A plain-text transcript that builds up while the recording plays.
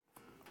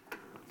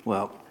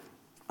Well,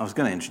 I was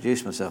going to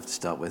introduce myself to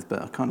start with,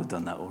 but I've kind of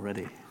done that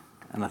already.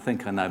 And I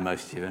think I know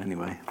most of you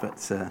anyway.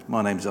 But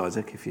my name's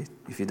Isaac, if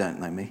you don't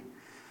know me.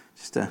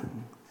 Just a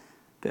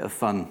bit of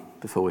fun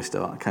before we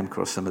start. I came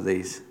across some of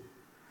these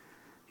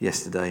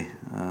yesterday.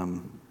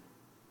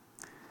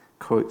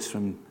 Quotes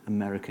from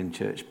American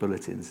church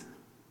bulletins,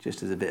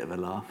 just as a bit of a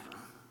laugh.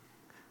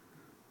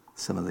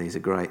 Some of these are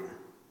great.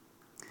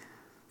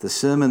 The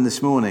sermon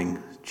this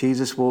morning,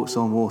 Jesus walks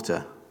on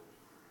water.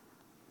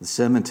 The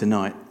sermon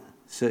tonight,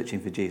 searching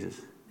for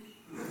Jesus.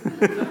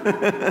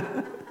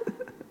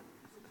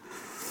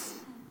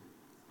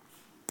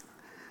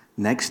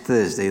 Next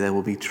Thursday, there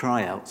will be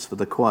tryouts for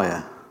the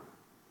choir.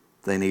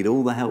 They need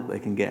all the help they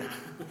can get.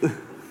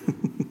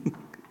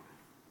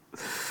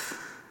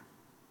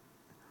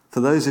 For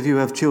those of you who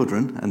have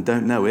children and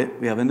don't know it,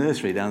 we have a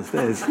nursery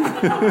downstairs.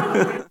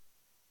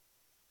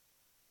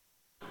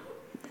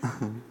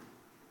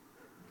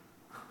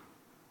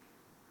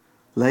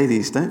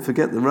 Ladies, don't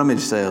forget the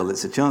rummage sale.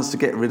 It's a chance to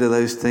get rid of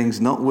those things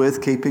not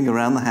worth keeping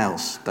around the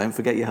house. Don't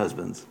forget your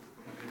husbands.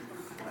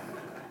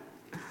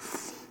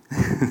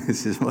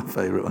 This is my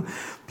favourite one.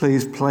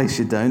 Please place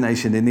your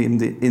donation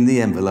in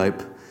the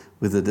envelope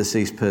with the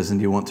deceased person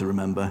you want to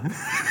remember.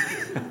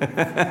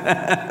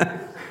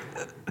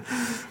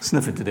 It's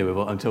nothing to do with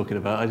what I'm talking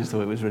about. I just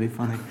thought it was really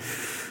funny.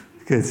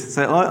 Good.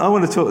 So I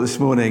want to talk this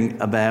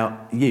morning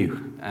about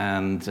you.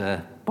 And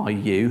by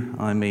you,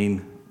 I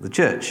mean the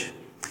church.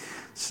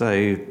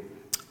 So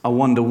I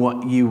wonder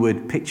what you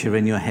would picture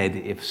in your head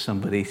if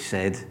somebody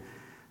said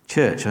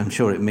church. I'm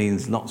sure it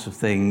means lots of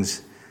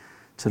things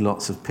to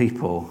lots of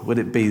people. Would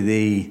it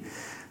be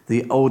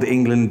the old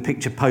England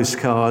picture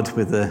postcard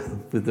with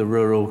the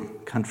rural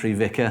country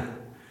vicar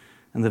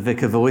and the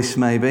vicar voice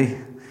maybe?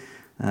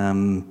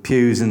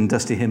 Pews and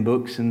dusty hymn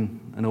books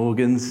and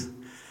organs.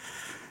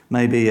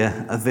 Maybe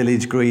a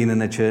village green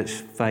and a church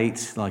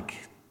fete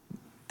like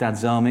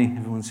Dad's Army.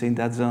 Everyone seen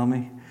Dad's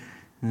Army?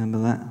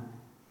 Remember that?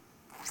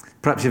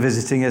 Perhaps you're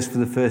visiting us for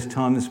the first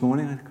time this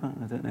morning.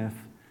 I don't know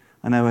if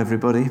I know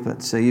everybody,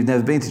 but you've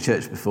never been to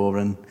church before,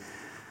 and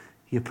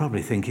you're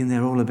probably thinking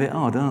they're all a bit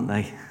odd, aren't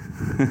they?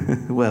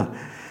 Well,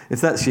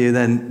 if that's you,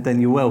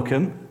 then you're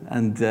welcome,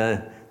 and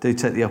do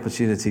take the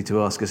opportunity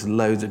to ask us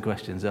loads of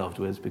questions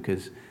afterwards,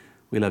 because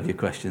we love your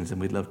questions and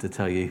we'd love to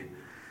tell you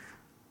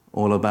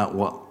all about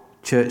what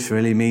church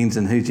really means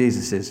and who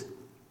Jesus is.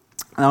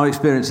 And our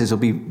experiences will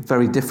be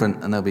very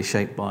different, and they'll be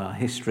shaped by our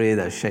history,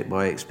 they're shaped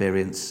by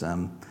experience,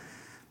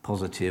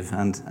 positive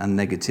and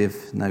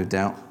negative, no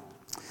doubt.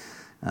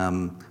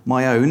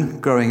 My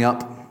own, growing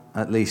up,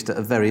 at least at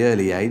a very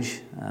early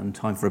age,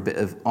 time for a bit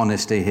of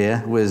honesty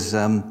here, was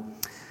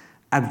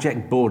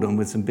abject boredom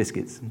with some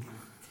biscuits.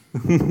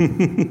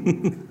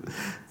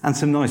 And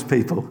some nice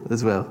people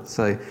as well.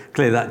 So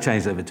clearly that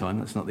changed over time.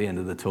 That's not the end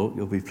of the talk,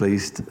 you'll be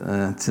pleased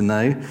to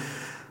know.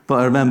 But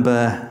I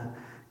remember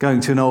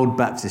going to an old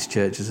Baptist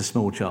church as a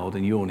small child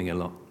and yawning a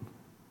lot.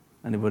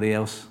 Anybody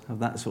else have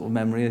that sort of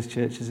memory as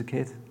church as a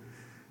kid?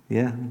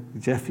 Yeah,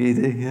 Jeff, you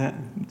do, yeah.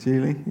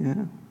 Julie,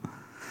 yeah.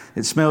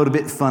 It smelled a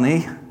bit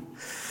funny,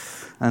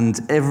 and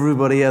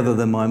everybody other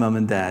than my mum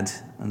and dad,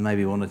 and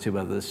maybe one or two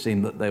others,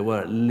 seemed that they were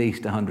at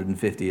least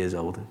 150 years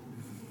old.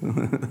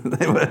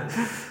 They were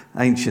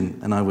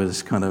ancient, and I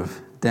was kind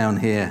of down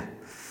here.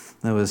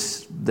 There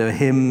were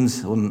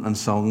hymns and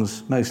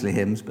songs, mostly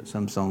hymns, but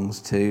some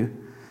songs too.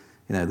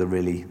 You know, the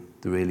really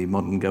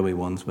modern go-y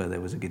ones where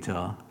there was a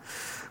guitar,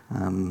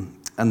 and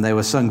they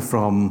were sung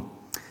from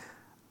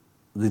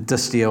the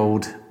dusty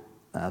old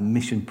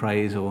Mission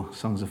Praise or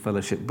Songs of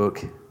Fellowship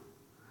book,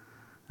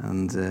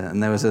 and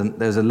there was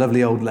a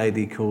lovely old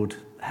lady called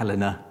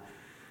Helena,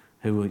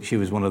 she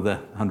was one of the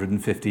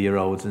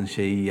 150-year-olds, and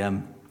she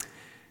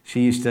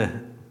used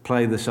to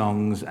play the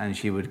songs, and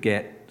she would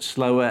get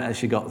slower as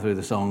she got through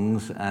the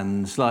songs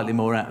and slightly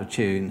more out of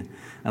tune.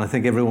 And I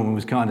think everyone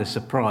was kind of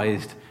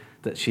surprised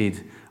that she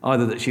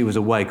was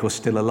awake or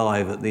still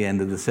alive at the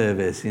end of the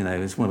service. You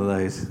know, it's one of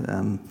those.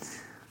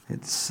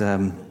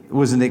 It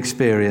was an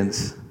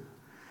experience.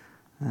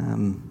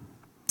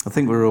 I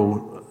think we're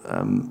all,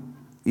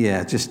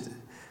 just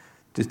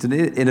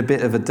in a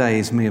bit of a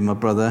daze, me and my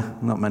brother,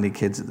 not many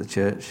kids at the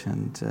church,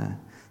 and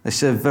they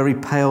serve very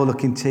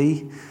pale-looking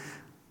tea.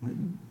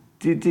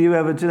 Did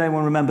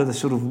anyone remember the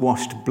sort of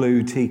washed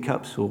blue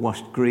teacups or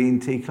washed green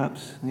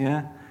teacups?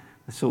 Yeah?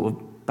 The sort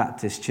of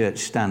Baptist church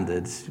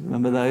standards.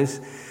 Remember those?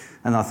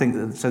 And I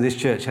think, so this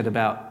church had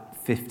about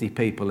 50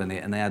 people in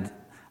it, and they had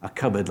a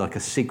cupboard, like a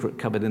secret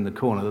cupboard in the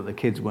corner that the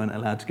kids weren't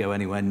allowed to go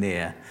anywhere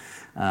near.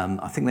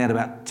 I think they had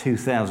about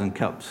 2,000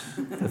 cups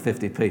for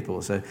 50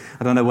 people. So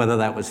I don't know whether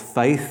that was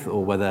faith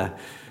or whether,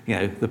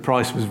 the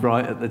price was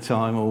right at the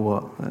time or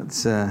what.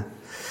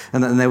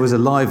 And then there was a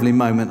lively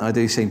moment, I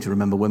do seem to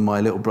remember, when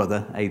my little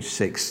brother, aged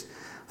 6,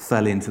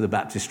 fell into the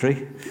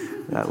baptistry.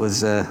 That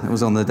was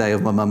on the day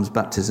of my mum's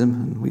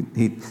baptism.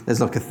 And there's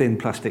like a thin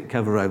plastic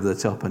cover over the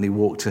top, and he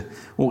walked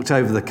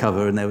over the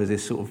cover, and there was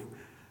this sort of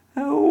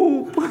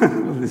help,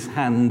 with his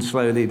hand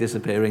slowly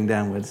disappearing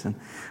downwards. And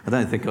I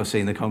don't think I've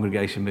seen the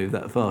congregation move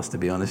that fast, to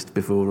be honest,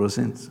 before or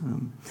since.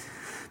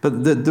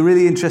 But the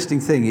really interesting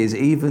thing is,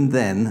 even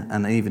then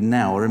and even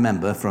now, I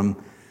remember from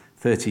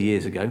 30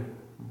 years ago,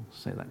 I'll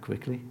say that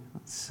quickly,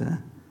 that's, I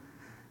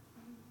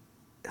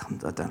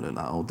don't look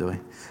that old, do I?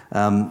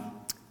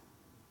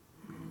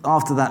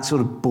 After that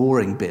sort of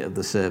boring bit of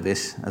the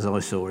service, as I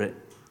saw it,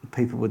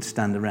 people would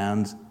stand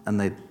around and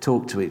they'd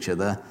talk to each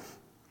other.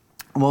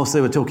 And whilst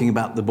they were talking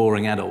about the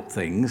boring adult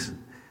things,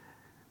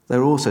 they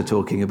were also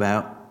talking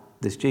about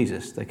this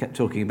Jesus. They kept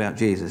talking about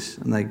Jesus,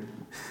 and they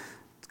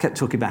kept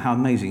talking about how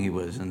amazing he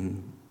was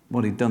and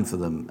what he'd done for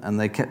them. And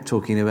they kept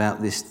talking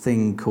about this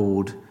thing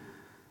called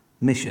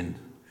mission,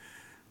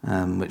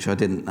 which I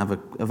didn't have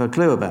a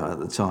clue about at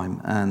the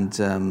time. And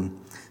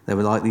they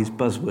were like these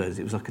buzzwords.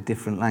 It was like a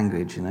different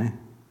language, you know.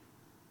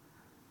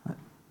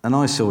 And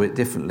I saw it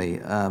differently.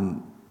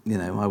 You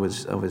know, I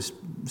was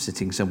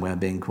sitting somewhere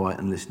being quiet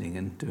and listening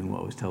and doing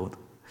what I was told.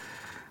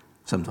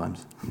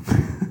 Sometimes.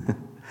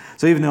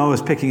 So even though I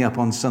was picking up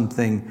on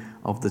something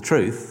of the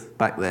truth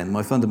back then,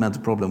 my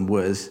fundamental problem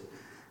was,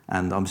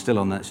 and I'm still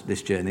on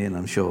this journey, and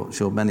I'm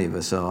sure many of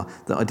us are,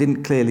 that I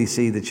didn't clearly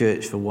see the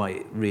church for what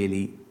it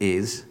really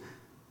is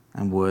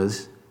and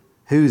was,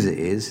 whose it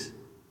is,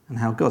 and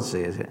how God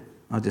sees it.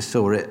 I just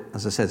saw it,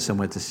 as I said,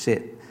 somewhere to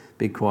sit,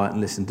 be quiet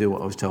and listen, do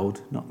what I was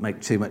told, not make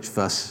too much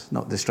fuss,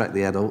 not distract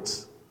the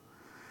adults.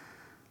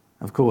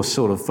 Of course,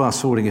 sort of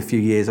fast forwarding a few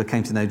years, I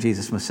came to know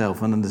Jesus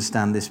myself and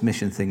understand this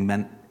mission thing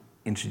meant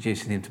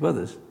introducing him to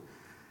others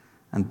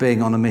and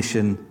being on a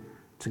mission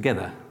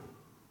together.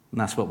 And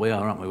that's what we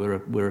are, aren't we?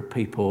 We're a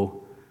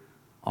people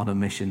on a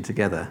mission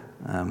together.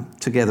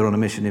 Together on a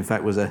mission, in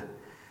fact,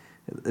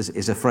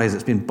 is a phrase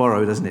that's been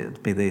borrowed, hasn't it?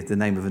 It'd be the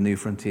name of a New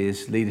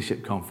Frontiers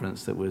leadership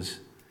conference that was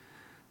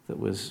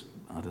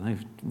I don't know,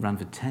 ran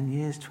for 10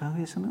 years, 12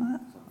 years, something like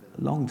that.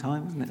 A long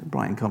time, isn't it? A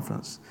Brighton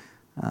conference.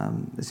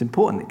 It's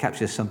important. It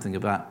captures something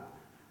about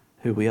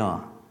who we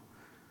are.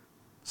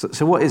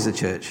 So what is the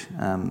church?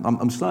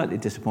 I'm slightly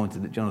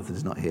disappointed that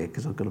Jonathan's not here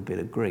because I've got a bit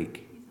of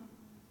Greek.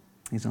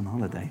 He's on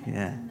holiday,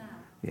 yeah.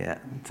 Yeah.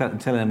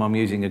 Tell him I'm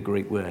using a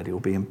Greek word. He'll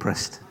be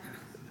impressed.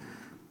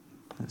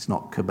 It's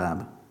not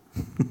kebab.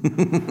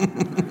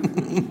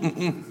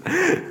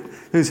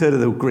 Who's heard of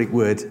the Greek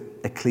word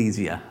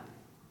ecclesia?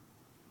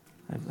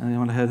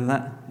 Anyone heard of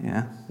that?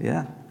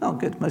 Yeah. Oh,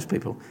 good. Most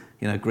people,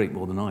 Greek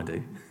more than I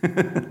do.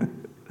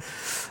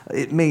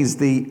 It means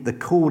the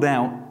called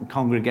out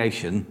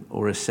congregation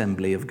or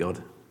assembly of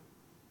God.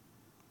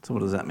 So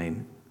what does that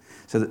mean?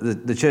 So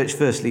the church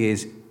firstly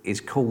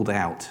is called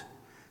out.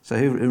 So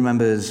who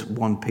remembers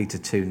 1 Peter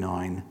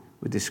 2:9?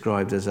 We're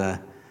described as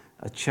a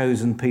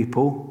chosen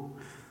people,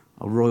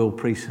 a royal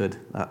priesthood,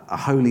 a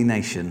holy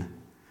nation,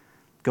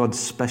 God's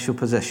special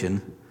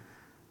possession,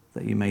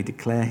 that you may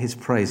declare his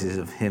praises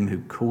of him who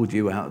called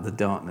you out of the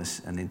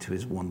darkness and into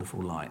his wonderful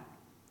light.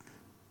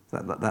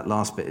 That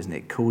last bit, isn't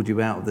it? Called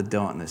you out of the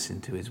darkness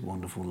into his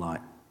wonderful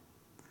light.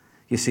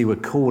 You see, we're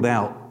called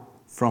out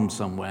from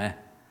somewhere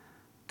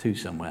to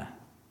somewhere.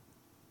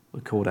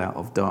 We're called out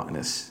of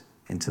darkness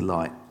into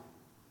light.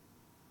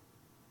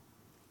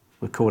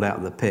 We're called out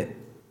of the pit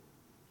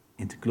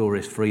into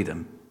glorious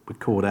freedom. We're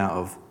called out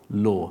of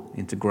law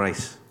into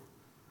grace.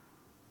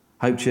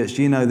 Hope Church,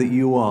 do you know that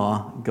you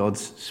are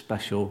God's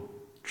special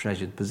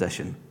treasured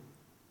possession?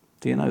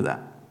 Do you know that?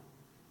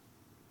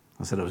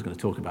 I said I was going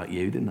to talk about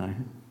you, didn't I?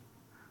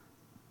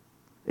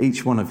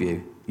 Each one of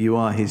you, you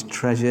are his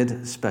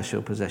treasured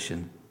special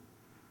possession.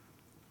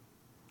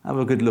 Have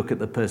a good look at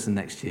the person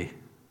next to you.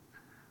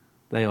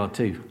 They are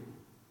too.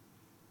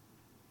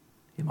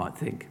 You might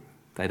think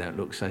they don't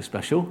look so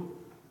special.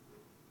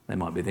 They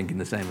might be thinking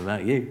the same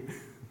about you.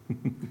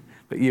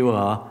 But you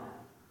are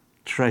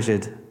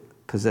treasured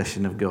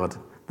possession of God.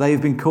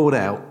 They've been called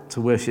out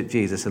to worship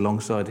Jesus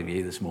alongside of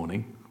you this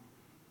morning.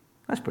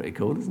 That's pretty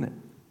cool, isn't it?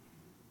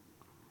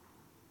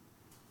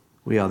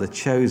 We are the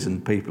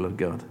chosen people of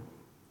God.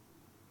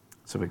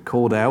 So we're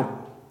called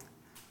out.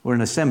 We're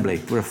an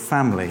assembly. We're a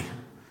family.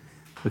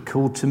 We're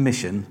called to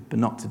mission, but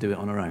not to do it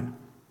on our own.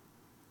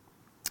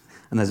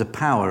 And there's a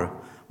power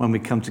when we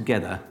come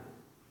together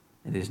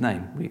in his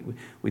name.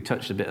 We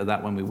touched a bit of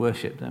that when we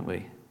worship, don't we?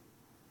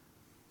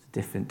 To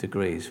different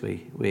degrees,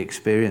 we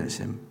experience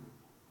him.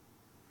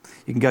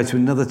 You can go to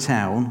another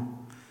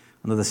town,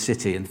 another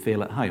city, and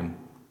feel at home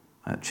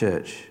at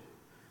church.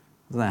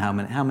 I don't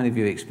know how many of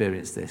you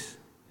experienced this?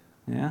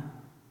 Yeah?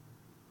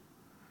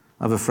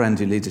 I have a friend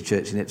who leads a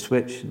church in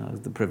Ipswich, and I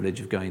had the privilege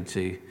of going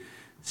to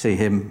see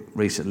him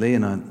recently,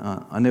 and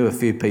I knew a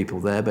few people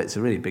there, but it's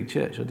a really big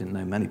church. I didn't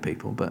know many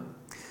people, but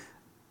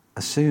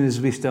as soon as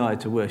we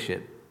started to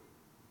worship,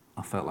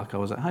 I felt like I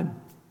was at home.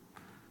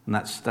 And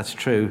that's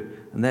true,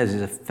 and theirs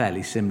is a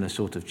fairly similar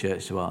sort of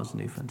church to ours,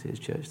 New Frontiers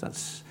Church.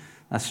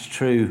 That's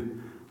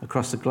true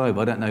across the globe.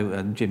 I don't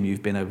know, Jim,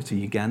 you've been over to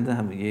Uganda,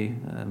 haven't you?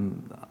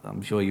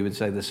 I'm sure you would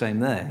say the same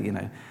there,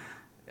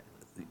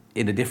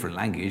 In a different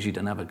language, you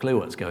don't have a clue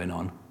what's going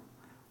on,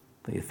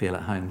 but you feel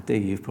at home. Dee,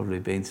 you've probably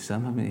been to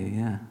some, haven't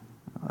you? Yeah.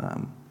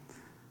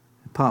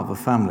 Part of a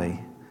family.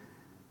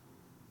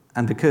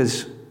 And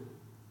because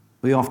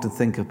we often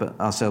think of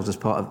ourselves as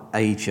part of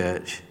a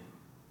church,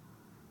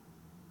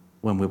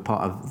 when we're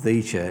part of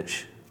the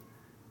church,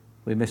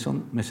 we miss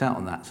out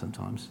on that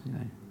sometimes. You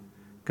know,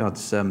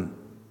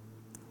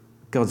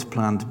 God's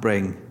plan to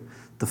bring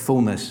the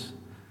fullness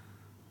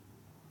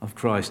of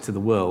Christ to the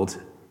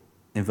world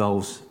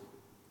involves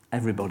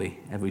everybody,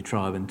 every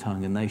tribe and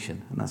tongue and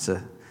nation, and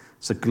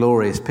it's a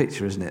glorious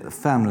picture, isn't it? The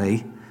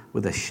family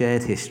with a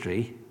shared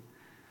history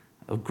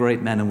of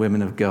great men and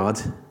women of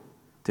God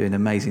doing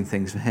amazing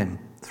things for Him,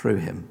 through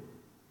Him,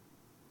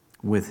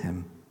 with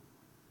Him.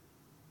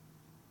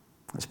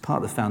 That's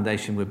part of the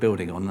foundation we're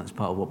building on. That's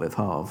part of what we're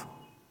part of.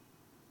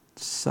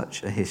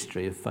 Such a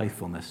history of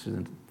faithfulness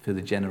through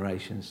the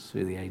generations,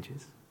 through the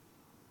ages.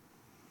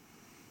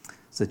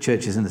 So the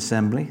church is an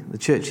assembly. The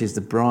church is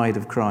the bride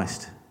of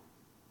Christ.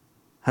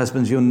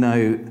 Husbands, you'll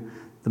know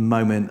the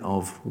moment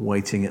of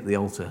waiting at the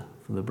altar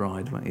for the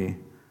bride, won't you?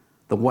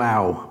 The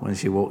wow when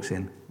she walks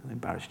in. I'm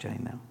embarrassed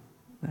Jane now.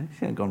 No, she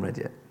hasn't gone red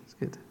yet. It's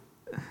good.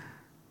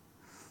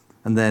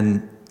 And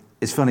then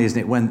it's funny, isn't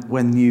it?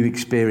 When you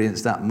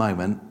experience that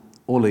moment,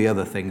 all the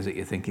other things that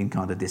you're thinking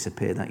kind of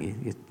disappear, don't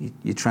you?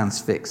 You're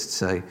transfixed.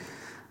 So,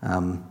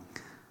 am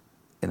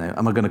I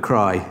going to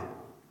cry?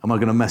 Am I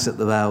going to mess up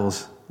the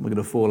vows? Am I going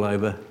to fall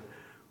over?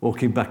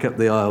 Walking back up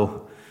the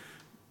aisle.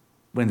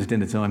 When's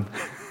dinner time?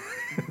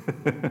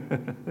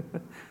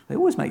 They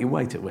always make you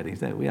wait at weddings,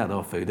 don't we? We had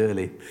our food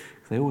early.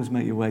 They always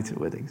make you wait at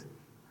weddings.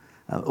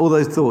 All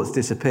those thoughts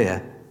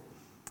disappear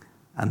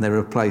and they're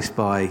replaced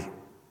by,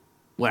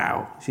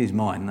 wow, she's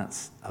mine.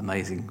 That's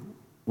amazing.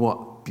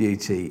 What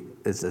beauty.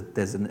 There's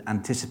an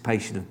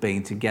anticipation of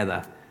being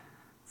together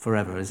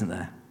forever, isn't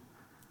there?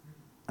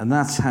 And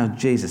that's how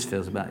Jesus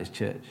feels about his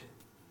church.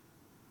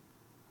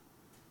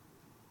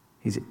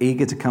 He's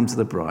eager to come to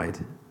the bride.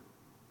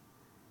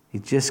 He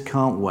just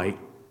can't wait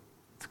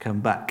to come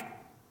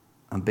back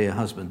and be a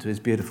husband to his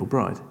beautiful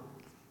bride.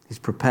 He's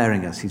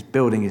preparing us. He's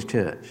building his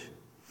church.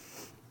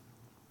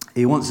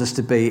 He wants us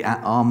to be at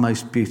our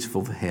most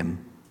beautiful for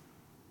him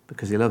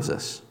because he loves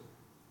us.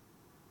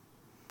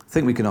 I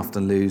think we can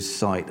often lose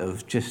sight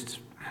of just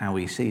how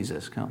he sees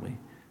us, can't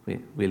we?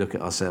 We look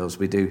at ourselves.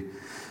 We do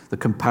the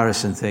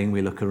comparison thing.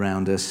 We look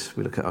around us.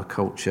 We look at our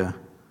culture.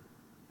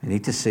 We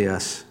need to see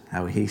us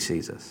how he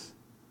sees us.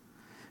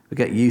 We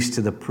get used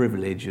to the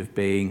privilege of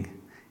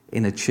being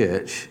in a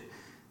church,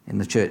 in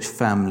the church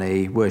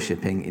family,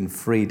 worshipping in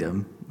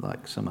freedom,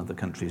 like some other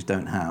countries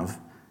don't have,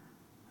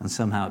 and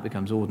somehow it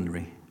becomes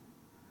ordinary.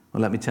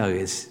 Well, let me tell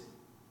you,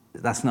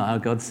 that's not how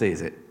God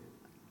sees it.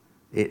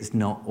 It's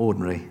not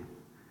ordinary.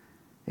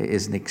 It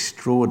is an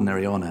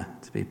extraordinary honour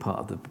to be part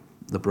of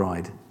the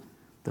bride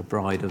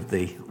of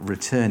the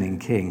returning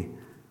King,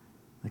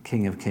 the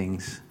King of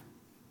Kings.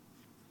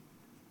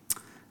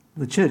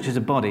 The church is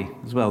a body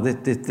as well.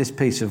 This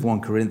piece of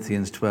 1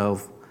 Corinthians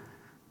 12,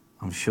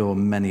 I'm sure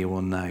many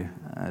will know.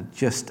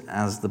 Just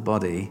as the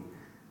body,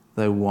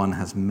 though one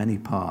has many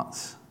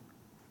parts,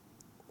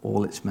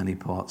 all its many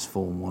parts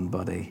form one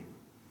body.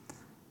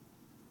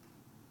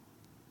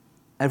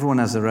 Everyone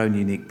has their own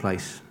unique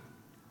place.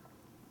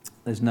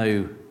 There's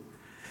no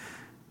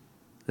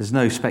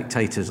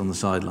spectators on the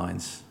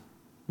sidelines.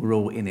 We're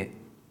all in it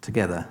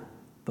together,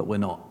 but we're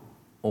not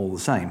all the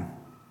same.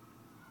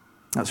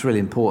 That's really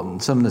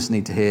important. Some of us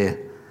need to hear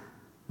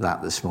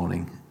that this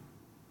morning.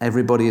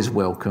 Everybody is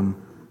welcome.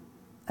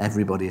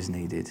 Everybody is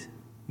needed.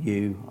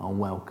 You are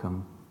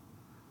welcome.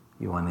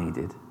 You are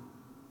needed.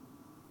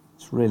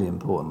 It's really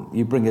important.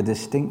 You bring a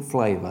distinct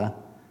flavour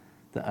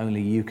that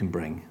only you can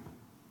bring.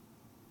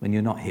 When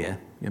you're not here,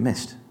 you're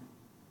missed.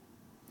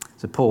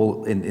 So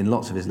Paul, in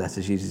lots of his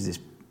letters, uses this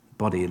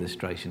body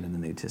illustration in the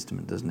New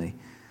Testament, doesn't he?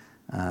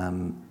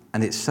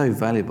 And it's so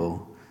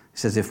valuable. He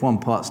says if one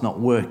part's not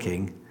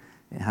working,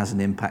 it has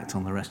an impact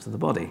on the rest of the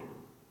body.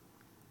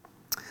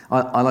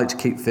 I like to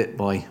keep fit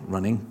by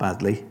running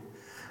badly.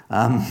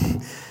 And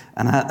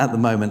at the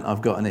moment,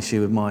 I've got an issue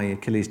with my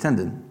Achilles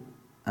tendon.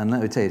 And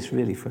let me tell you, it's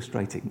really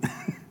frustrating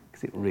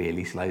because it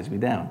really slows me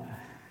down.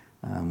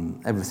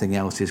 Everything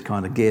else is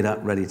kind of geared up,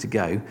 ready to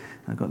go.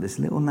 I've got this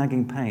little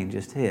nagging pain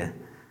just here.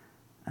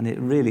 And it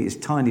really is a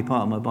tiny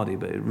part of my body,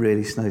 but it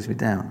really slows me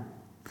down.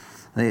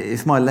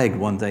 If my leg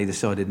one day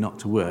decided not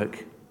to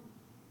work,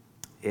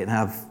 it'd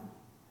have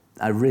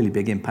a really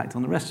big impact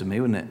on the rest of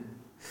me, wouldn't it?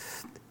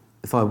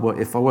 If I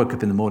woke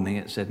up in the morning,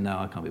 it said, no,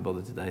 I can't be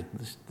bothered today.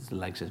 The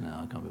leg says, no,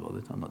 I can't be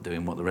bothered. I'm not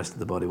doing what the rest of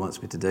the body wants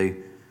me to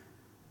do.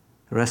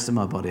 The rest of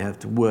my body, I have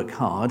to work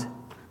hard.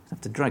 I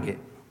have to drag it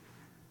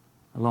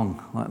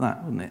along like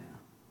that, wouldn't it?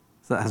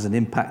 So that has an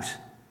impact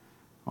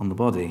on the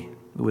body.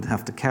 We would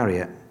have to carry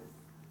it.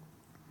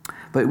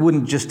 But it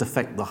wouldn't just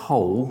affect the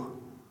whole,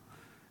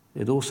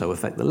 it'd also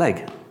affect the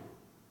leg.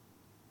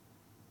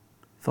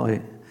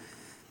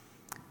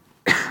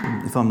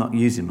 If I'm not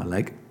using my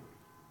leg,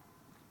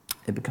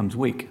 it becomes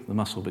weak. The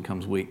muscle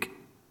becomes weak.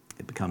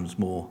 It becomes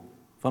more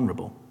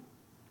vulnerable.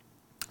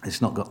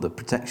 It's not got the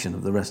protection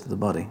of the rest of the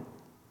body.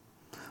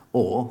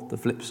 Or, the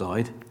flip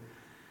side,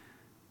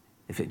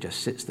 if it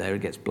just sits there,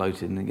 it gets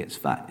bloated and it gets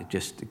fat. It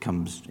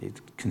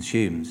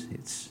consumes,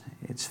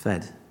 it's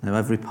fed. Now,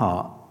 every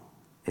part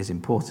is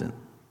important.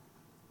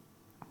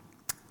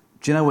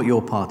 Do you know what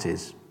your part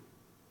is?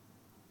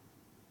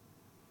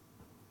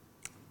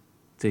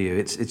 do you?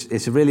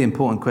 It's a really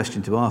important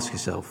question to ask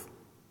yourself.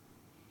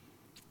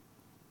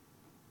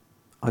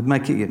 I'd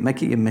make it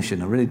your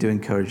mission. I really do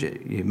encourage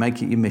it. You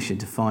make it your mission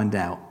to find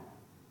out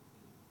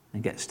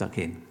and get stuck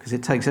in. Because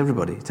it takes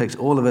everybody. It takes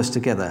all of us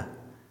together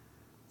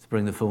to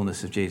bring the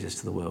fullness of Jesus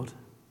to the world.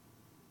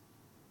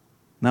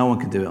 No one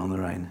can do it on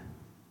their own.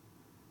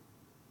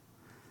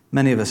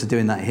 Many of us are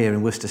doing that here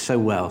in Worcester so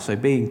well. So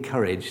be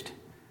encouraged.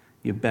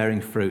 You're bearing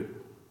fruit.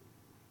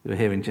 You're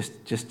hearing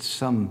just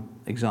some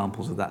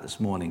examples of that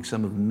this morning.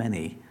 Some of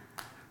many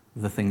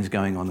of the things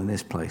going on in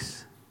this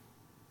place.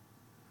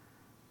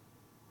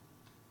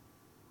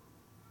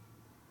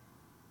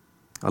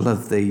 I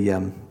love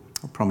I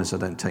promise I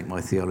don't take my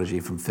theology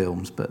from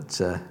films, but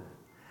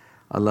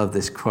I love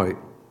this quote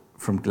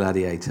from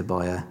Gladiator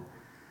by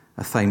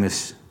a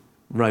famous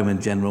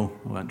Roman general.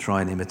 I won't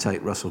try and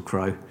imitate Russell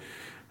Crowe.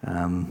 I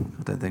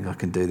don't think I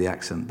can do the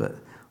accent, but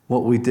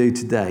what we do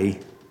today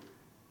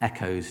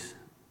echoes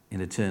in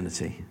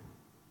eternity.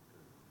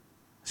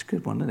 It's a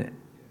good one, isn't it?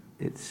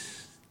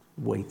 It's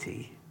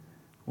weighty.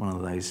 One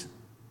of those.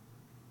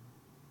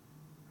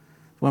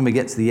 When we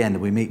get to the end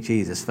and we meet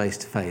Jesus face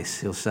to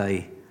face, he'll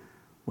say,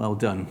 "Well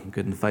done,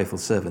 good and faithful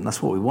servant."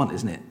 That's what we want,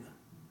 isn't it?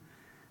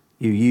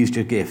 You used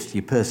your gifts,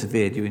 you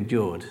persevered, you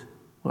endured.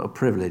 What a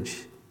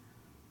privilege.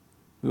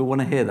 We all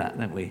want to hear that,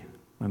 don't we?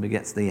 When we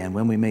get to the end,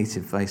 when we meet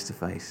him face to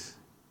face.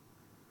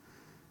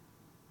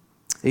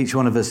 Each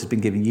one of us has been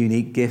given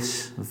unique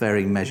gifts of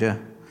varying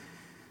measure.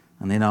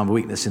 And in our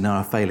weakness and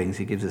our failings,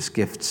 he gives us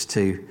gifts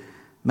to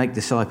make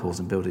disciples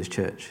and build his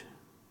church.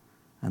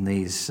 And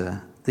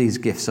these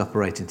gifts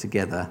operating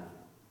together,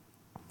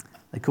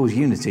 they cause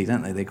unity,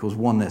 don't they? They cause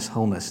oneness,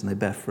 wholeness, and they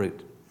bear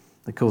fruit.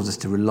 They cause us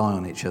to rely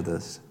on each other.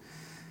 So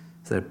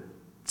they're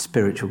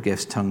spiritual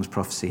gifts, tongues,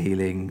 prophecy,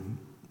 healing,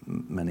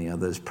 many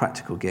others,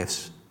 practical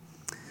gifts.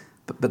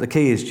 But the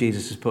key is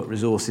Jesus has put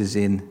resources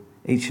in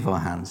each of our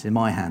hands, in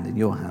my hand, in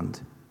your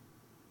hand.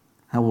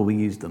 How will we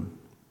use them?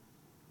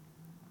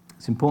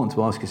 It's important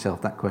to ask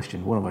yourself that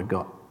question. What have I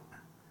got?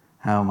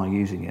 How am I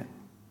using it?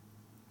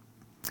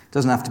 It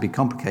doesn't have to be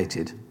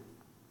complicated.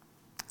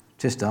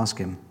 Just ask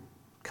him.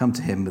 Come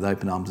to him with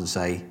open arms and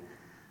say,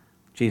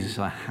 "Jesus,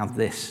 I have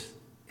this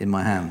in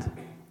my hand.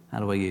 How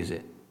do I use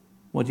it?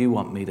 What do you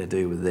want me to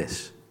do with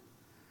this?"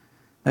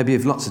 Maybe you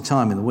have lots of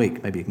time in the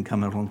week. Maybe you can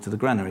come along to the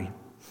granary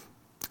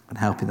and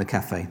help in the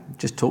cafe.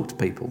 Just talk to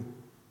people.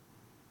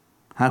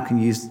 How can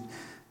you use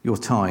your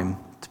time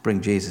to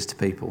bring Jesus to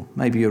people?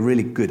 Maybe you're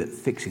really good at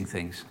fixing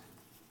things.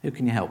 Who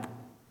can you help?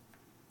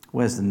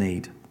 Where's the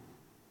need?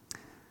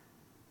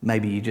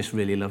 Maybe you just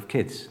really love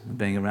kids and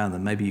being around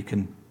them. Maybe you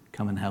can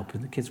come and help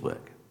with the kids'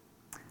 work.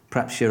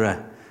 Perhaps you're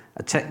a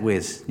tech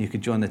whiz. You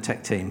could join the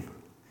tech team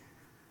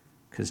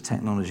because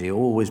technology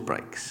always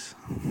breaks.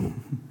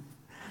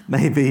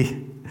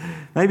 Maybe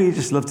you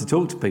just love to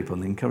talk to people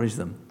and encourage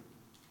them.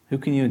 Who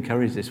can you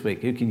encourage this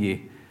week? Who can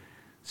you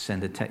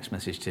send a text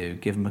message to?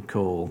 Give them a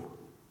call.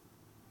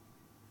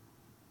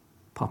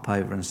 Pop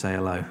over and say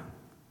hello.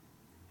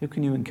 Who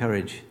can you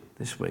encourage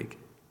this week?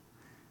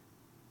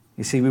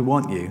 You see, we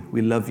want you,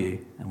 we love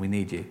you, and we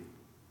need you.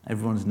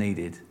 Everyone's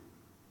needed.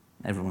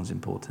 Everyone's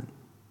important.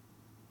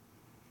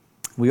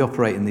 We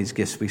operate in these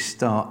gifts. We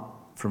start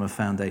from a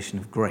foundation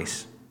of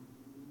grace.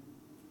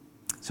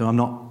 So I'm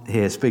not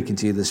here speaking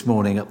to you this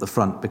morning up the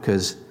front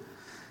because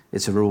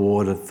it's a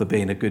reward for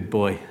being a good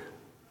boy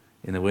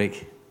in the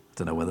week. I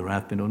don't know whether I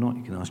have been or not.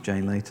 You can ask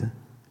Jane later.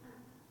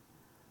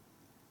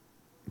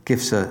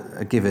 Gifts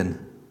are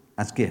given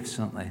as gifts,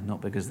 aren't they?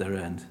 Not because they're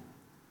earned.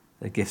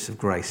 They're gifts of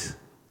grace.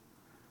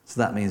 So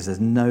that means there's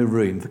no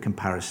room for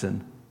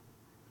comparison.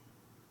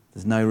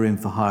 There's no room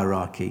for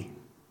hierarchy.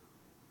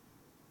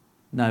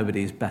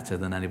 Nobody's better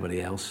than anybody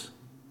else.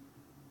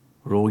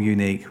 We're all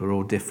unique. We're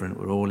all different.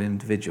 We're all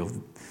individual.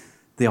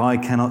 The eye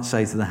cannot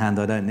say to the hand,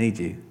 "I don't need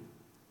you."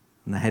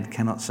 And the head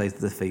cannot say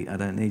to the feet, "I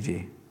don't need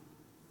you."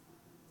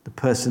 The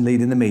person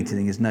leading the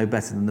meeting is no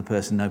better than the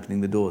person opening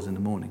the doors in the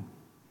morning.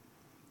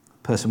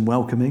 The person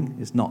welcoming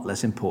is not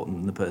less important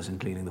than the person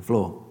cleaning the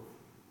floor.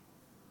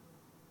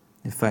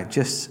 In fact,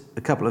 just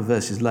a couple of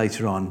verses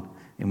later on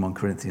in 1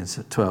 Corinthians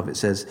 12, it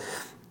says,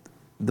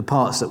 the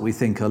parts that we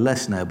think are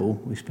less noble,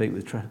 we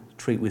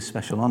treat with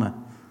special honour.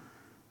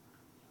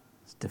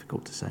 It's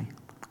difficult to say.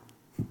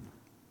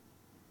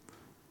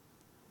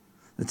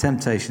 The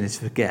temptation is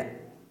to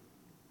forget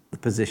the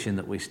position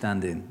that we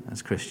stand in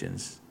as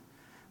Christians.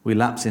 We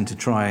lapse into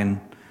trying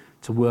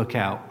to work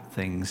out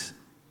things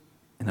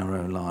in our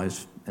own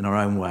lives, in our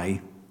own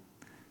way,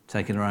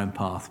 taking our own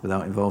path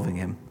without involving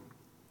him.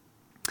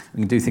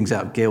 We can do things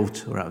out of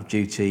guilt or out of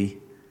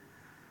duty,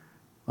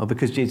 or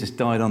because Jesus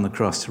died on the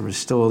cross to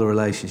restore the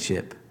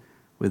relationship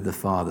with the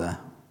Father.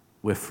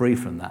 We're free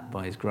from that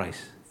by his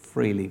grace,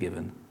 freely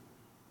given.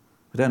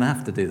 We don't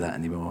have to do that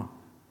anymore.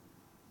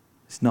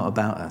 It's not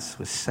about us.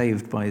 We're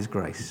saved by his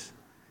grace.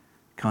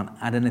 Can't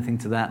add anything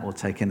to that or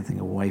take anything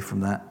away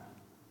from that.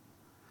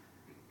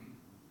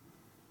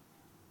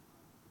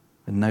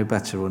 We're no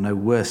better or no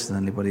worse than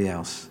anybody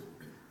else.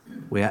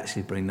 We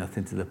actually bring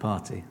nothing to the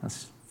party.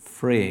 That's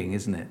freeing,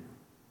 isn't it?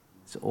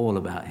 It's all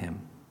about him.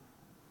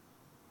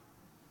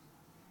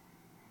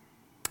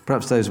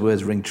 Perhaps those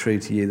words ring true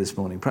to you this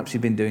morning. Perhaps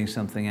you've been doing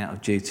something out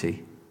of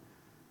duty.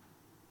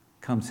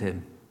 Come to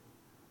him.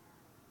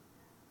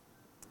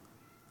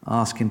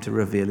 Ask him to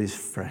reveal his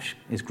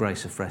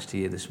grace afresh to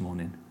you this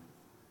morning.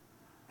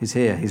 He's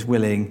here, he's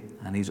willing,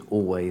 and he's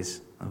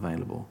always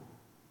available.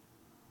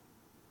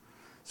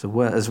 So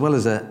as well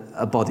as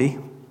a body,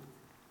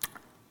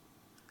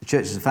 the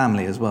church is a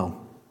family as well.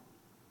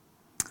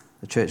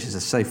 The church is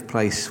a safe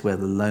place where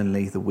the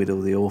lonely, the widow,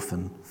 the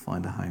orphan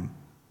find a home.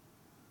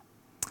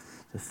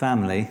 The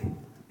family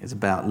is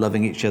about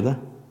loving each other,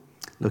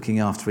 looking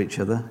after each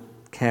other,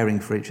 caring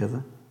for each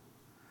other.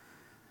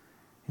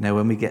 You know,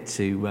 when we get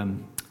to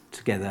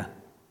together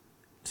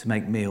to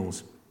make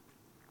meals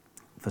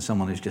for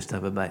someone who's just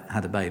had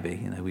a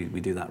baby, you know, we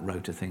do that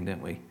rota thing,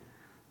 don't we?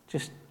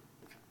 Just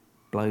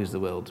blows the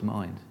world's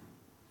mind.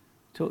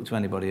 Talk to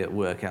anybody at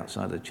work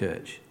outside the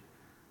church,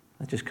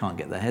 they just can't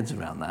get their heads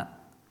around that.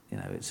 You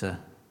know, it's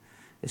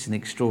an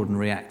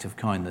extraordinary act of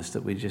kindness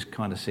that we just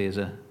kind of see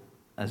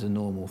as a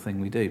normal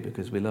thing we do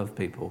because we love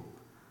people.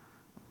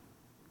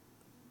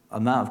 The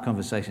amount of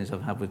conversations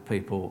I've had with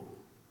people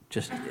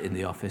just in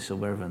the office or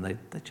wherever, and they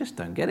just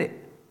don't get it.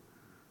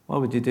 Why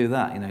would you do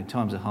that? You know,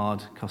 times are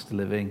hard, cost of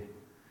living.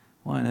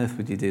 Why on earth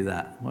would you do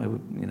that? Why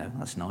would, you know,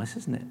 that's nice,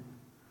 isn't it?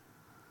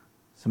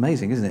 It's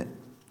amazing, isn't it?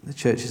 The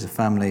church is a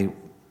family,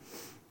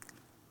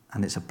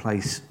 and it's a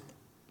place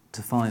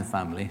to find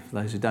family for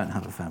those who don't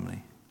have a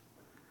family.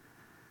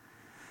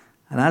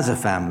 And as a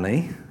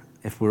family,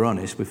 if we're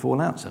honest, we fall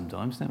out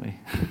sometimes, don't we?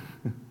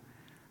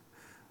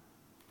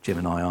 Jim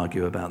and I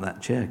argue about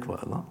that chair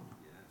quite a lot.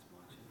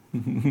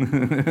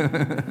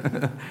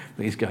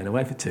 But he's going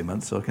away for 2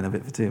 months, so I can have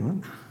it for 2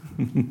 months.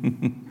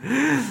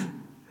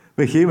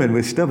 We're human,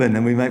 we're stubborn,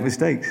 and we make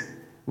mistakes.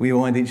 We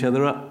wind each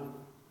other up.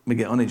 We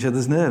get on each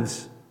other's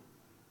nerves.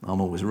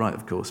 I'm always right,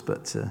 of course,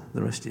 but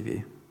the rest of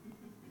you.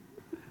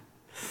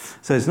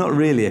 So it's not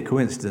really a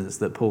coincidence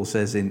that Paul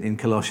says in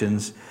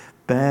Colossians,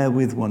 bear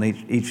with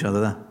each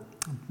other.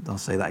 I'll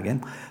say that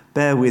again.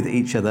 Bear with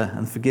each other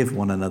and forgive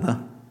one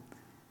another.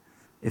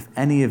 If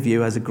any of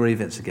you has a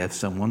grievance against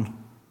someone,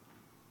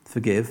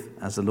 forgive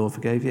as the Lord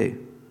forgave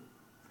you.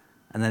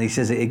 And then he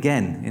says it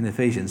again in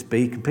Ephesians,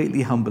 be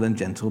completely humble and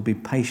gentle, be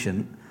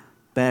patient,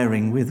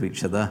 bearing with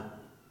each other,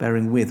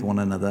 bearing with one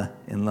another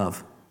in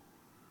love.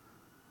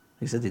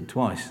 He said it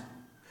twice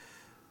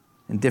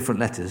in different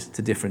letters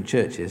to different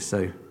churches,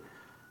 so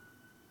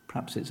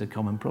perhaps it's a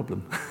common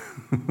problem.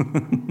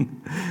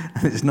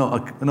 And it's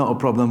not a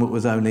problem that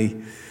was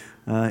only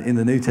in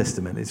the New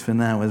Testament, it's for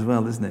now as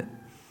well, isn't it?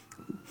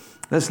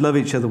 Let's love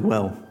each other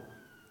well.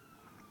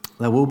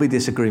 There will be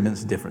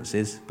disagreements and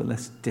differences, but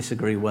let's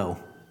disagree well.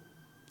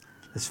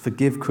 Let's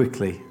forgive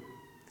quickly.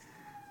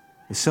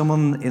 If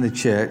someone in a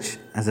church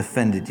has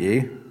offended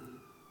you,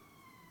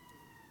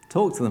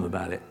 talk to them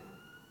about it.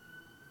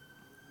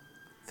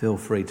 Feel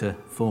free to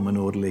form an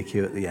orderly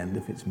queue at the end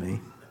if it's me.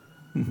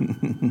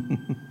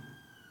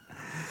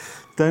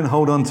 Don't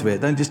hold on to it.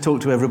 Don't just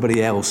talk to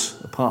everybody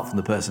else apart from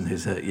the person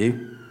who's hurt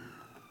you.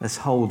 Let's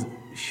hold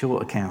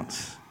short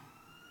accounts.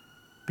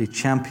 Be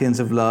champions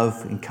of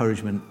love,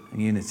 encouragement,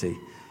 and unity.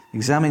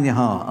 Examine your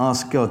heart.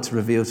 Ask God to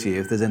reveal to you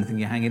if there's anything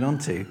you're hanging on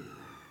to.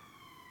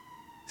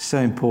 It's so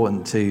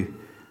important to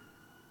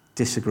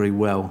disagree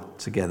well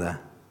together.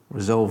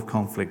 Resolve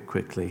conflict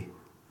quickly.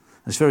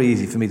 It's very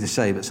easy for me to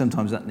say, but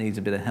sometimes that needs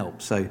a bit of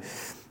help. So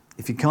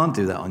if you can't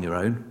do that on your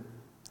own,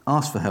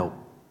 ask for help.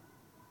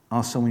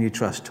 Ask someone you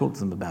trust. Talk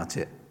to them about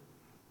it.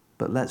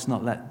 But let's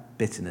not let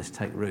bitterness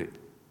take root.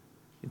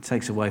 It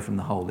takes away from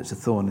the whole. It's a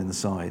thorn in the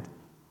side.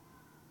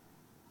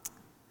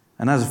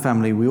 And as a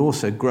family, we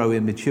also grow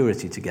in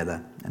maturity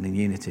together and in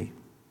unity.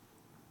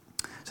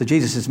 So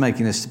Jesus is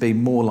making us to be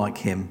more like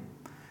him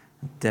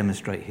and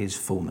demonstrate his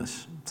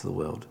fullness to the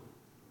world.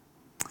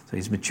 So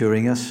he's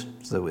maturing us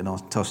so that we're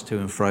not tossed to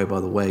and fro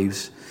by the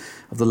waves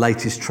of the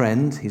latest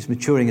trend. He's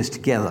maturing us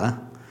together,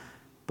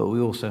 but we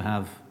also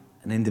have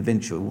an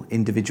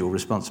individual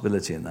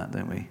responsibility in that,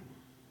 don't we?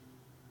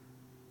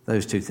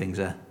 Those two things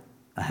are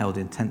held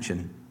in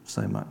tension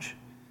so much.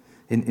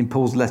 In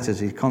Paul's letters,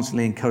 he's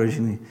constantly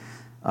encouraging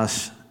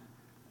us,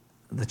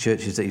 the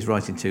churches that he's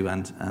writing to,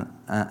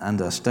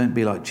 and us. Don't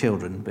be like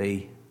children,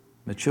 be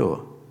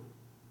mature.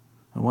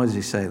 And why does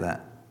he say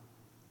that?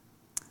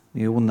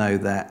 You all know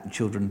that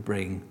children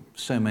bring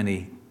so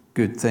many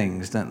good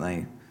things, don't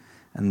they?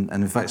 And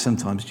in fact,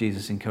 sometimes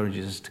Jesus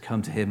encourages us to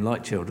come to him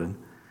like children.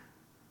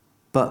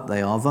 But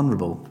they are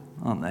vulnerable,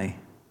 aren't they?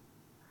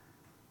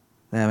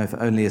 They have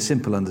only a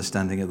simple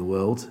understanding of the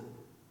world,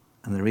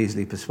 and they're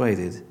easily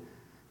persuaded.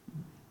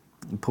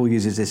 And Paul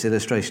uses this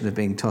illustration of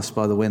being tossed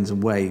by the winds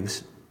and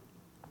waves.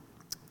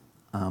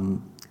 I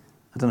don't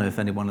know if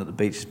anyone at the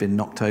beach has been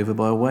knocked over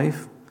by a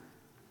wave.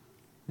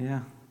 Yeah.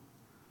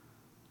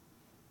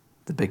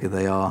 The bigger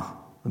they are,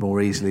 the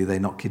more easily they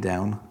knock you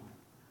down.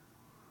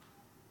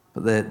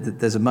 But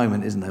there's a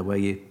moment, isn't there, where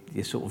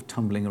you're sort of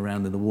tumbling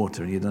around in the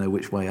water and you don't know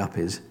which way up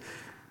is.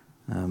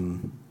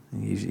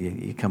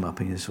 You come up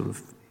and you sort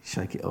of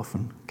shake it off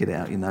and get it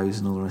out your nose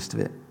and all the rest of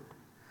it.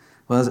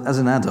 Well, as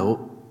an adult,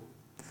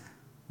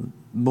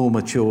 more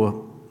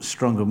mature,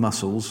 stronger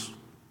muscles,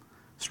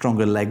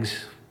 stronger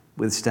legs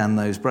withstand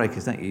those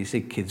breakers, don't you? You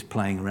see kids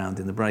playing around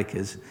in the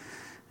breakers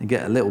and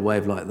get a little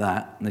wave like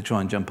that and they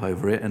try and jump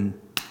over it and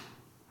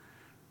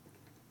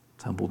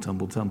tumble,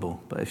 tumble,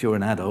 tumble. But if you're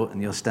an adult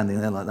and you're standing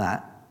there like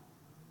that,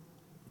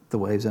 the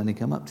waves only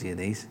come up to your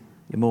knees.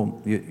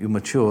 You're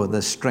mature,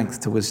 there's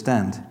strength to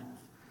withstand.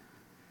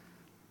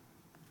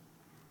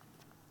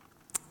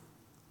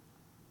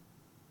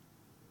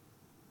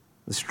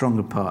 The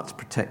stronger parts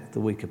protect the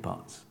weaker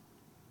parts.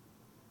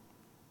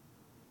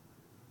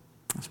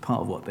 That's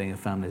part of what being a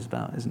family is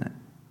about, isn't it?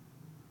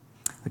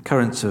 The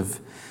currents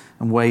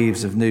and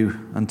waves of new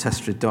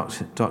untested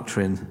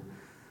doctrine,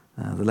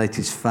 the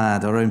latest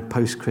fad, our own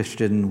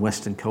post-Christian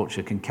Western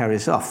culture can carry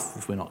us off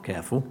if we're not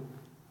careful.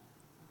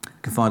 We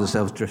can find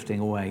ourselves drifting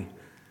away,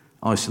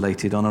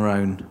 isolated on our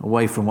own,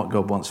 away from what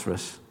God wants for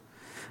us.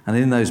 And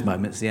in those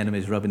moments, the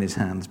enemy's rubbing his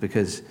hands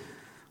because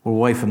we're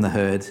away from the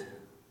herd.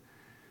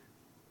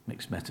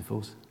 Mixed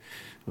metaphors.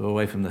 We're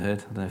away from the herd.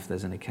 I don't know if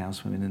there's any cows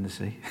swimming in the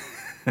sea.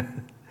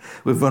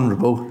 We're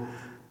vulnerable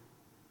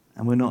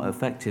and we're not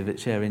effective at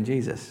sharing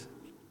Jesus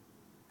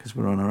because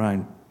we're on our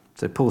own.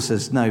 So Paul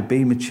says, no,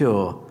 be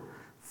mature,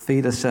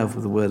 feed ourselves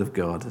with the word of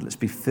God. Let's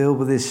be filled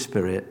with his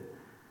spirit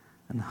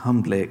and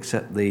humbly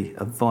accept the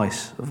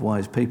advice of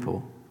wise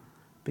people.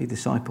 Be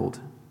discipled.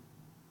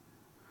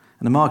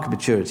 And the mark of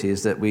maturity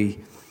is that we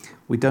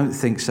don't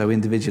think so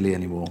individually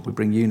anymore. We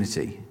bring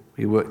unity.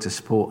 We work to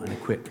support and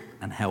equip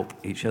and help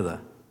each other.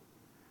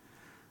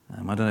 I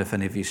don't know if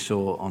any of you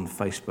saw on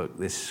Facebook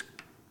this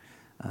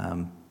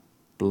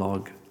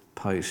blog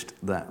post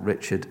that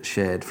Richard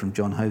shared from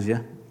John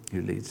Hosier,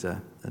 who leads the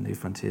New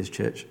Frontiers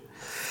Church.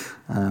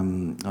 I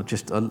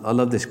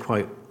love this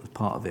quote as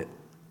part of it.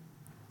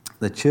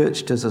 The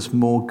church does us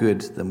more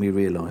good than we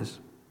realise.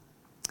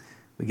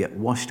 We get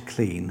washed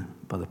clean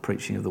by the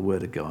preaching of the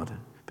Word of God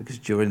because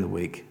during the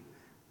week,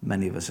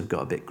 many of us have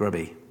got a bit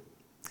grubby.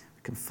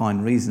 We can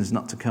find reasons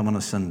not to come on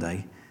a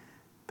Sunday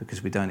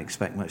because we don't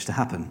expect much to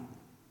happen.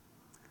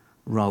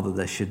 Rather,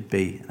 there should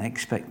be an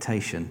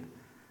expectation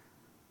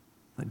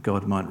that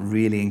God might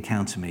really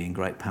encounter me in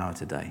great power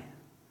today.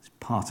 It's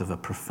part of a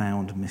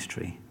profound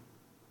mystery.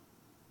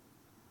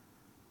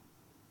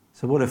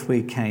 So what if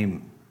we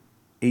came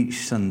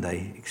each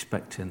Sunday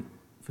expectant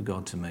for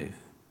God to move?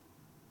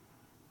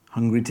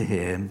 Hungry to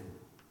hear him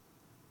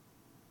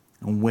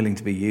and willing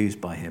to be used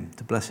by him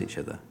to bless each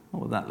other.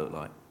 What would that look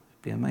like?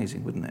 It'd be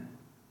amazing, wouldn't it?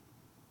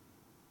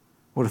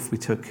 What if we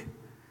took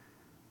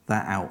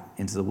that out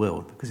into the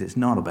world? Because it's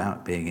not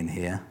about being in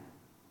here.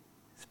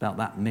 It's about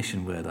that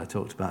mission word I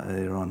talked about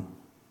earlier on.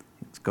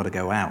 It's got to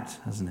go out,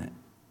 hasn't it?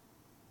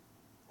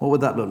 What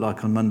would that look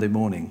like on Monday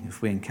morning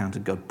if we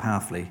encountered God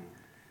powerfully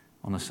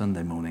on a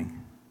Sunday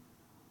morning?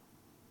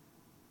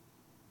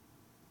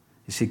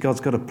 You see, God's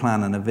got a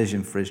plan and a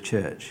vision for his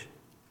church,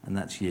 and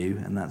that's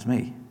you and that's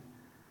me.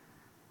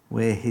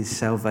 We're his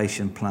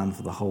salvation plan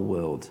for the whole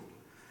world.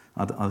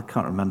 I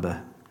can't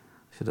remember,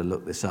 I should have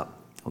looked this up,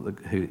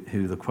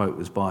 who the quote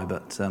was by,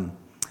 but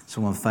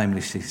someone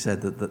famously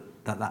said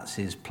that's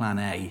his plan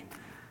A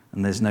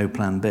and there's no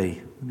plan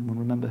B. Anyone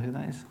remember who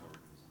that is?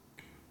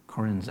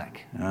 Korinzak.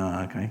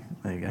 Oh, okay,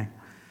 there you go.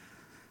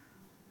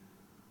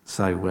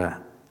 So,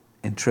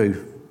 in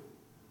true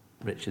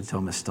Richard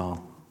Thomas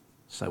style,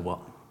 so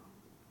what?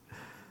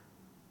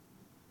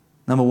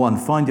 Number one,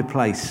 find your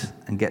place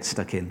and get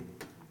stuck in.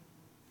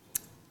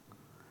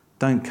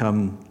 Don't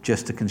come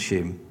just to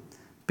consume.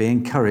 Be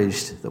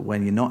encouraged that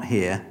when you're not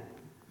here,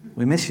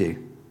 we miss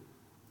you.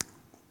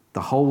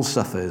 The whole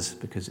suffers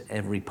because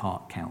every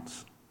part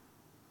counts.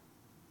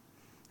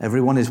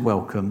 Everyone is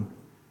welcome.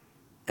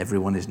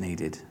 Everyone is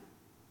needed.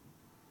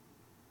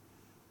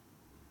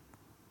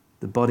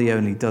 The body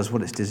only does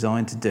what it's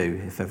designed to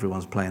do if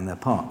everyone's playing their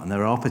part. And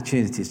there are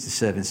opportunities to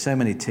serve in so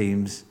many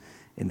teams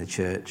in the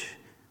church,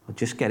 or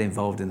just get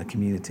involved in the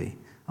community.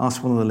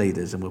 Ask one of the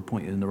leaders and we'll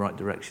point you in the right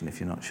direction if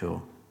you're not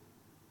sure.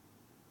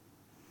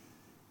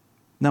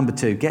 Number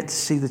two, get to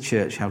see the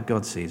church how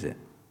God sees it.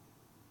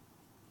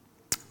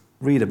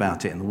 Read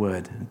about it in the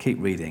Word and keep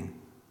reading.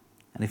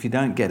 And if you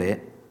don't get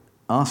it,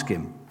 ask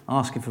him.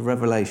 Ask him for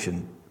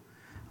revelation.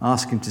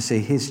 Ask him to see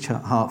his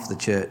heart for the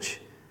church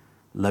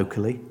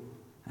locally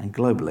and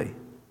globally.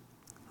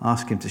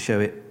 Ask him to show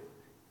it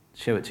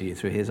to you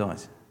through his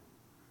eyes.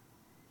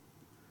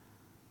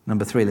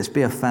 Number three, let's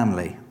be a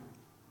family.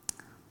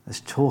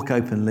 Let's talk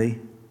openly,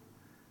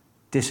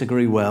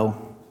 disagree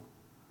well.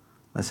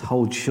 Let's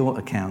hold short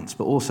accounts,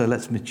 but also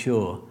let's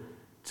mature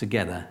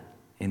together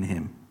in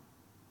him.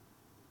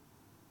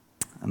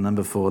 And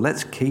number four,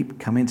 let's keep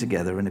coming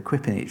together and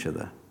equipping each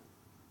other.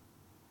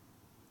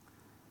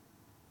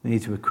 We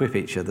need to equip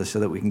each other so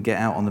that we can get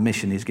out on the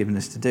mission he's given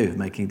us to do of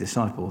making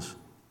disciples.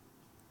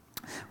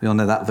 We all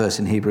know that verse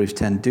in Hebrews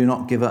 10, do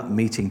not give up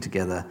meeting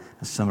together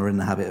as some are in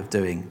the habit of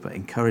doing, but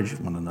encourage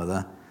one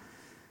another,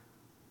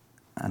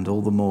 and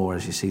all the more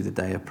as you see the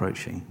day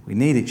approaching. We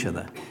need each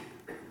other.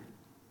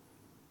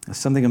 There's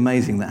something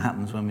amazing that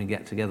happens when we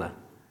get together.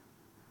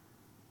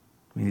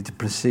 We need to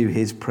pursue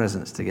his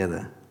presence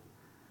together.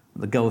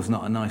 The goal's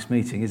not a nice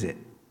meeting, is it?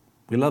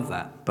 We love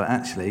that, but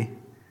actually,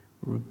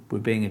 we're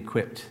being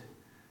equipped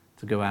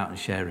to go out and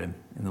share him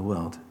in the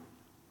world.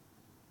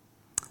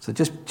 So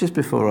just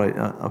before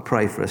I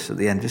pray for us at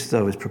the end, just as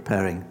I was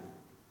preparing,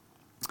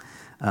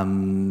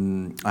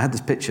 I had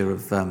this picture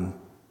of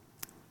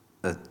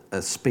a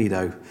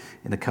speedo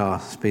in a car,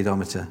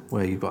 speedometer,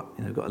 where you've got,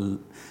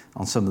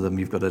 on some of them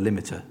you've got a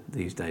limiter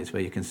these days,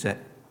 where you can set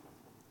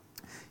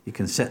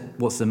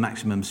what's the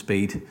maximum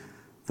speed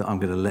that I'm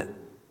going to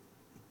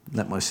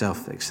let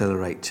myself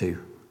accelerate to.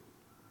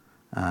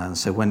 And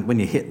so when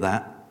you hit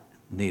that,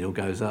 the needle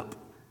goes up,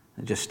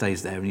 it just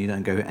stays there and you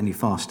don't go any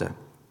faster.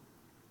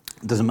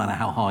 It doesn't matter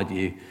how hard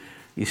you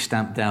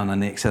stamp down on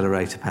the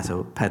accelerator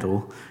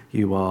pedal,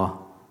 you are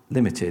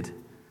limited.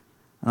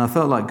 And I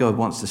felt like God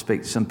wants to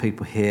speak to some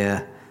people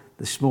here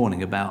this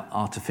morning about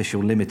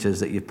artificial limiters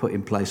that you've put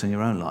in place on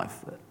your own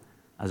life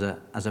as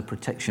a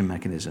protection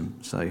mechanism.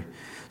 So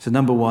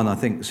number one, I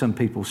think some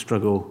people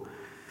struggle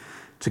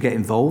to get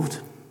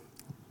involved,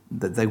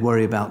 that they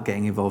worry about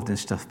getting involved in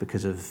stuff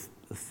because of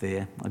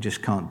fear. I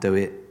just can't do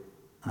it.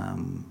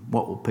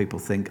 What will people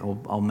think?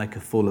 I'll make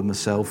a fool of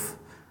myself.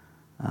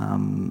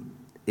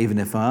 Even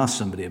if I ask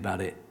somebody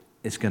about it,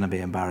 it's going to be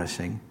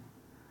embarrassing.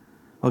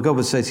 Well, God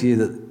would say to you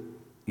that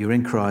you're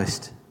in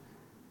Christ,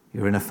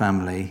 you're in a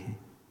family,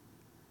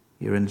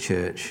 you're in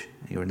church,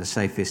 you're in the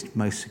safest,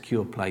 most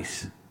secure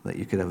place that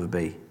you could ever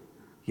be.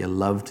 You're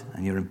loved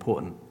and you're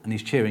important, and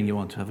he's cheering you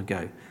on to have a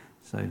go.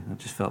 So I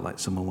just felt like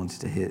someone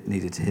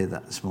needed to hear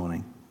that this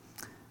morning.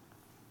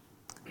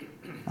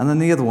 And then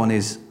the other one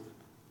is,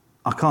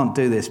 I can't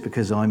do this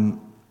because I'm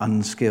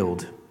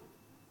unskilled.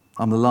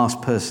 I'm the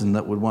last person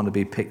that would want to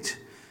be picked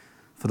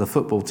for the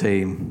football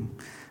team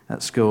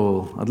at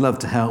school. I'd love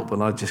to help,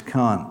 but I just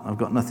can't. I've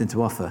got nothing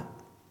to offer.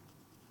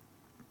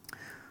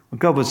 Well,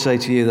 God would say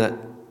to you that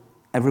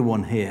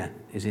everyone here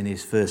is in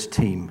his first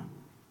team.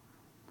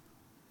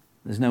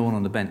 There's no one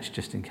on the bench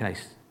just in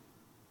case.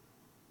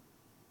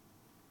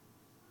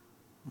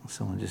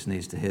 Someone just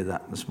needs to hear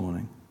that this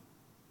morning.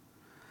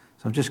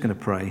 So I'm just going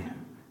to pray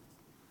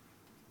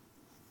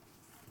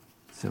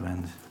to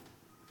end.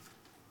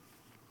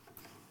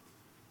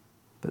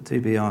 But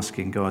do be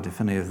asking God if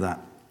any of that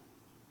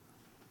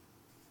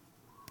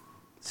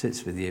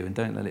sits with you, and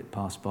don't let it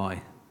pass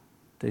by.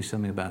 Do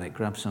something about it.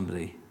 Grab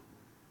somebody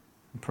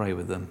and pray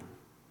with them.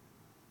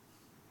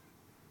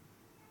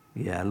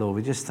 Yeah, Lord,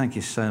 we just thank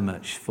you so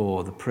much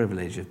for the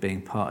privilege of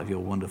being part of your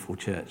wonderful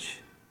church.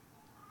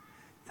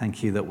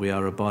 Thank you that we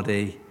are a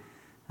body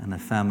and a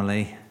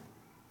family,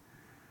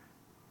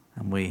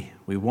 and we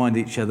wind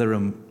each other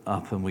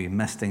up and we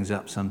mess things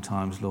up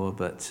sometimes, Lord,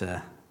 but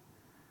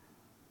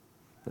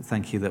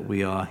thank you that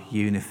we are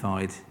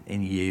unified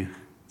in you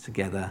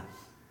together,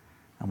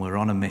 and we're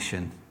on a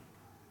mission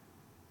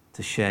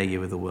to share you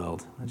with the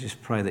world. I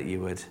just pray that you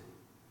would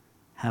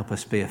help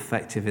us be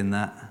effective in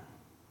that,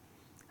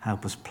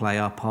 help us play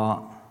our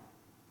part,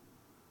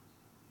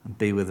 and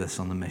be with us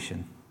on the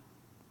mission.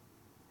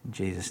 In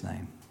Jesus'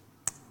 name.